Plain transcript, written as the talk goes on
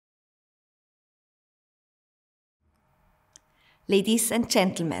Ladies and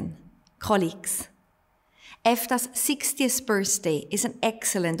gentlemen, colleagues, EFTA's 60th birthday is an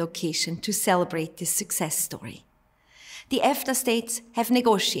excellent occasion to celebrate this success story. The EFTA states have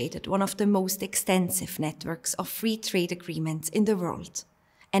negotiated one of the most extensive networks of free trade agreements in the world,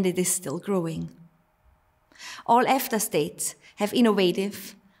 and it is still growing. All EFTA states have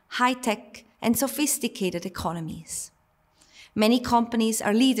innovative, high-tech, and sophisticated economies. Many companies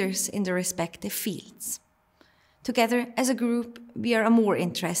are leaders in their respective fields. Together, as a group, we are a more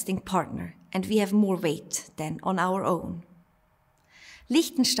interesting partner, and we have more weight than on our own.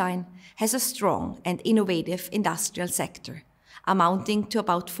 Liechtenstein has a strong and innovative industrial sector, amounting to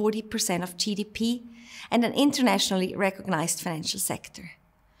about 40% of GDP, and an internationally recognized financial sector.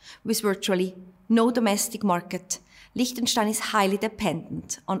 With virtually no domestic market, Liechtenstein is highly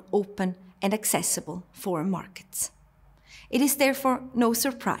dependent on open and accessible foreign markets. It is therefore no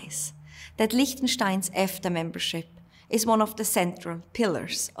surprise that Liechtenstein's EFTA membership is one of the central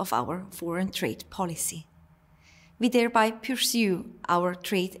pillars of our foreign trade policy. We thereby pursue our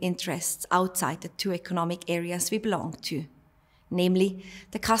trade interests outside the two economic areas we belong to, namely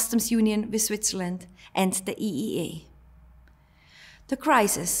the customs union with Switzerland and the EEA. The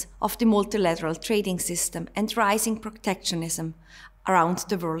crisis of the multilateral trading system and rising protectionism around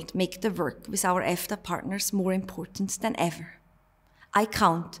the world make the work with our EFTA partners more important than ever. I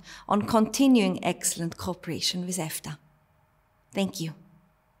count on continuing excellent cooperation with EFTA. Thank you.